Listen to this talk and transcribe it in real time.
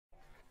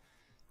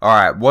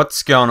Alright,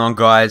 what's going on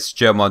guys?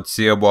 JetModz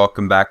here,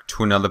 welcome back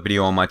to another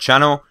video on my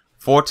channel.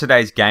 For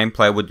today's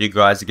gameplay, what you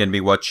guys are going to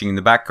be watching in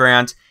the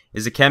background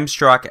is a chem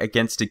strike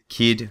against a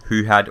kid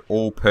who had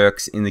all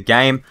perks in the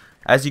game.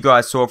 As you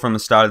guys saw from the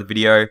start of the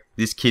video,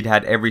 this kid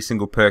had every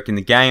single perk in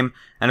the game,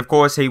 and of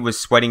course he was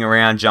sweating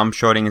around, jump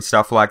shotting and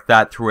stuff like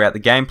that throughout the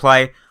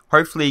gameplay.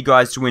 Hopefully you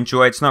guys do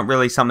enjoy it. It's not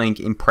really something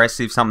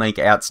impressive, something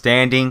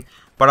outstanding,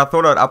 but I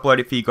thought I'd upload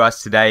it for you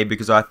guys today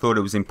because I thought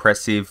it was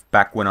impressive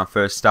back when I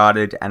first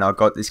started and I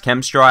got this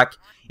chem strike.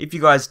 If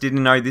you guys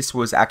didn't know, this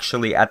was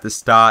actually at the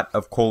start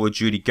of Call of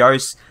Duty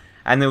Ghosts,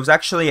 and there was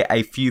actually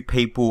a few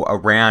people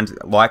around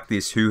like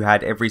this who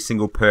had every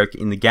single perk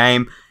in the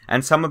game,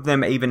 and some of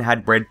them even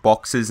had red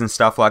boxes and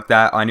stuff like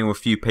that. I knew a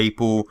few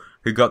people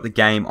who got the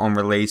game on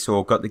release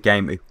or got the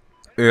game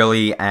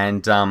early,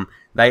 and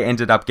they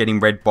ended up getting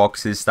red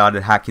boxes,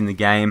 started hacking the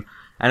game.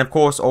 And of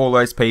course, all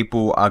those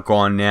people are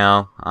gone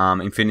now.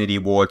 Infinity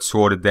Ward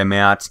sorted them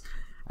out.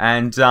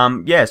 And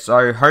yeah,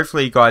 so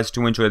hopefully you guys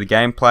do enjoy the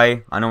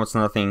gameplay. I know it's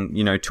nothing,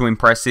 too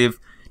impressive.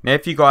 Now,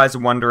 if you guys are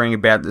wondering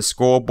about the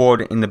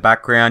scoreboard in the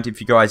background, if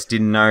you guys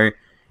didn't know,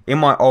 in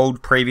my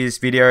old previous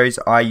videos,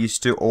 I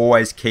used to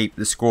always keep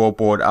the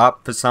scoreboard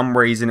up. For some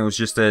reason, it was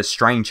just a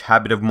strange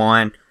habit of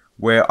mine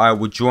where I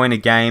would join a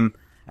game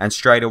and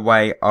straight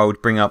away I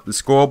would bring up the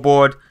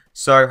scoreboard.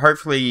 So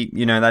hopefully,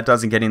 that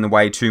doesn't get in the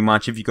way too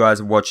much. If you guys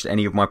have watched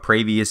any of my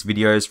previous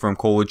videos from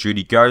Call of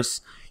Duty Ghosts,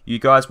 you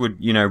guys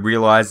would,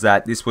 realize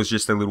that this was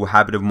just a little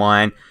habit of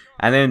mine.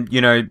 And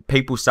then,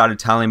 people started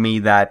telling me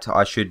that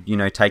I should,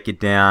 take it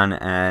down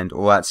and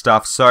all that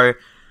stuff. So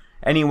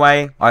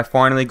anyway, I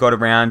finally got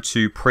around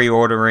to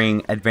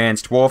pre-ordering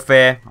Advanced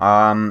Warfare.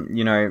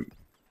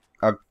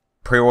 I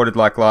pre-ordered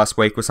like last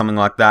week or something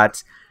like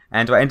that.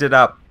 And I ended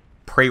up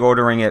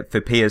pre-ordering it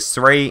for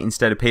PS3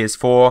 instead of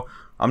PS4.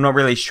 I'm not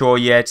really sure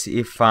yet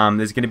if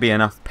there's going to be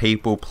enough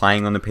people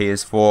playing on the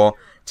PS4.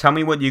 Tell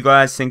me what you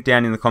guys think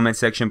down in the comment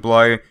section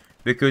below,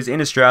 because in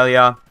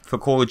Australia, for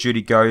Call of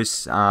Duty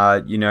Ghosts,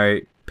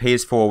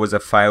 PS4 was a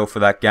fail for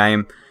that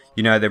game.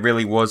 There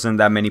really wasn't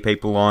that many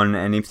people on,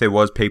 and if there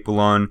was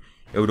people on,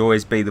 it would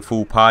always be the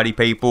full party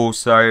people.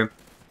 So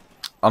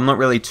I'm not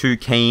really too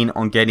keen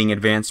on getting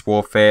Advanced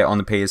Warfare on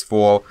the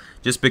PS4,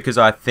 just because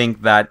I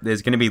think that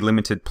there's going to be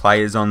limited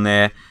players on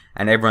there,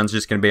 and everyone's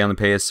just going to be on the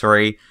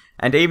PS3.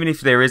 And even if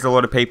there is a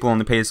lot of people on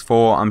the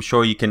PS4, I'm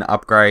sure you can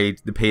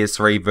upgrade the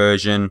PS3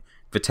 version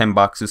for 10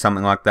 bucks or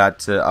something like that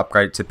to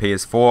upgrade it to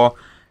PS4.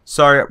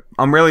 So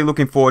I'm really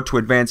looking forward to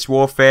Advanced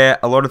Warfare.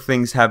 A lot of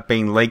things have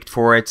been leaked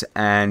for it,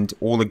 and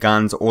all the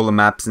guns, all the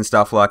maps and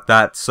stuff like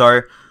that.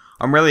 So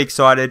I'm really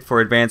excited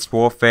for Advanced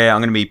Warfare. I'm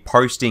going to be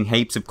posting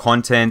heaps of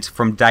content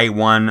from day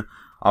one.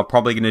 I'm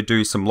probably going to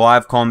do some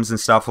live comms and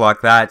stuff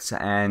like that,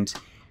 and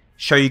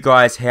show you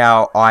guys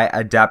how I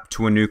adapt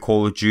to a new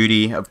Call of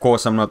Duty. Of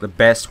course, I'm not the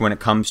best when it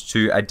comes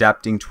to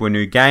adapting to a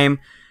new game,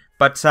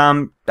 but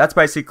that's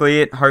basically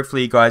it.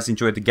 Hopefully you guys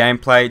enjoyed the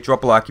gameplay.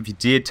 Drop a like if you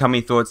did. Tell me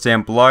your thoughts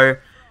down below,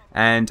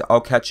 and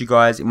I'll catch you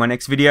guys in my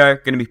next video.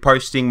 Going to be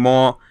posting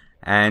more,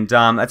 and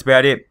that's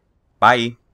about it. Bye.